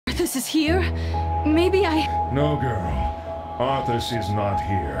Arthas is here? Maybe I... No, girl. Arthas is not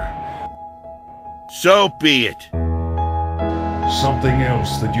here. So be it. Something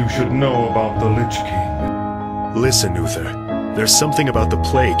else that you should know about the Lich King. Listen, Uther. There's something about the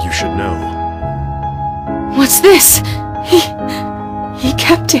plague you should know. What's this? He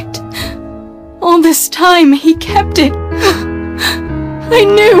kept it. All this time, he kept it. I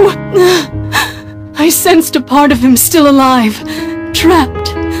knew. I sensed a part of him still alive, trapped,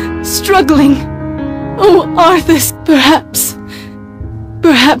 struggling. Oh, Arthas, perhaps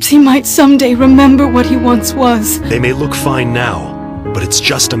he might someday remember what he once was. They may look fine now, but it's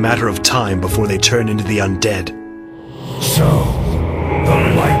just a matter of time before they turn into the undead. So,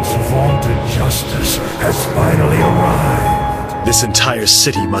 the light's vaunted justice has finally arrived. This entire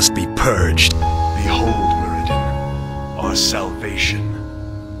city must be purged. Behold, Mirrodin, our salvation.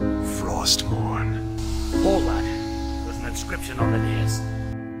 Frostmourne. Oh, lad. There's an inscription on the nails.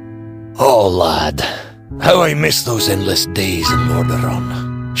 Oh, lad. How I miss those endless days in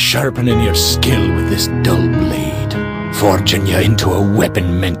Lordaeron. Sharpening your skill with this dull blade. Forging you into a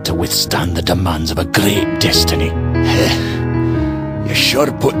weapon meant to withstand the demands of a great destiny. You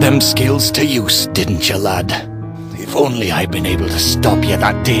sure put them skills to use, didn't you, lad? If only I'd been able to stop you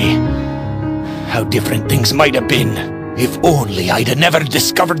that day. How different things might have been. If only I'd have never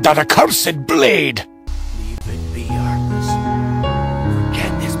discovered that accursed blade! Leave it be, Arthas.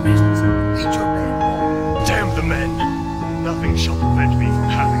 Forget this business. Lead your men home. Damn the men! Nothing shall prevent me from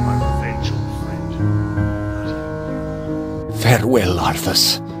having my revenge, old friend. Farewell,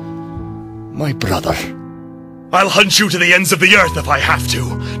 Arthas. My brother. I'll hunt you to the ends of the earth if I have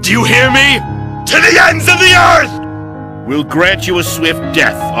to. Do you hear me? To the ends of the earth! We'll grant you a swift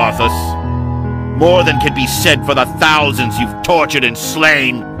death, Arthas. More than can be said for the thousands you've tortured and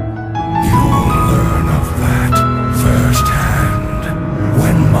slain. You'll learn of that firsthand.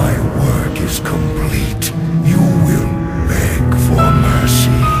 When my work is complete, you will beg for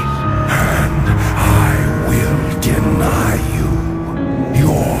mercy, and I will deny you.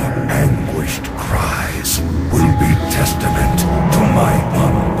 Your anguished cries will be testament to my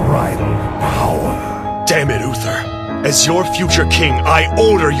unbridled power. Damn it, Uther. As your future king, I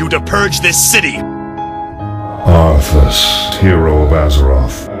order you to purge this city! Arthas, hero of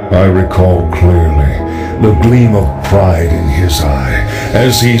Azeroth. I recall clearly the gleam of pride in his eye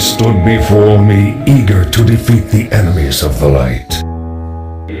as he stood before me, eager to defeat the enemies of the light.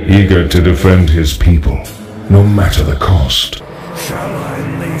 Eager to defend his people, no matter the cost. Shall I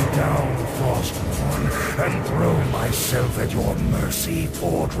lay down Frostmourne and throw myself at your mercy,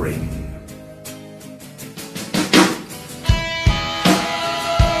 Fordring?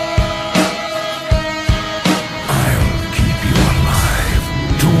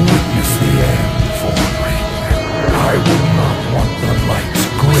 I will not want the light's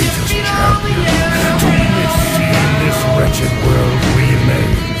greatest champion to miss seeing this wretched world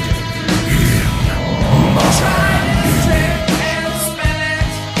remade in my image.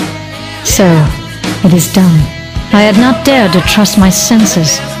 So, it is done. I had not dared to trust my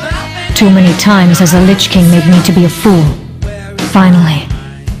senses. Too many times has the Lich King made me to be a fool. Finally,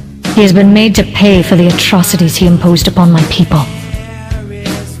 he has been made to pay for the atrocities he imposed upon my people.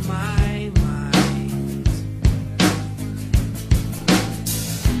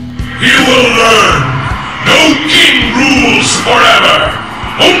 You will learn! No king rules forever!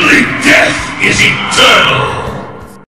 Only death is eternal!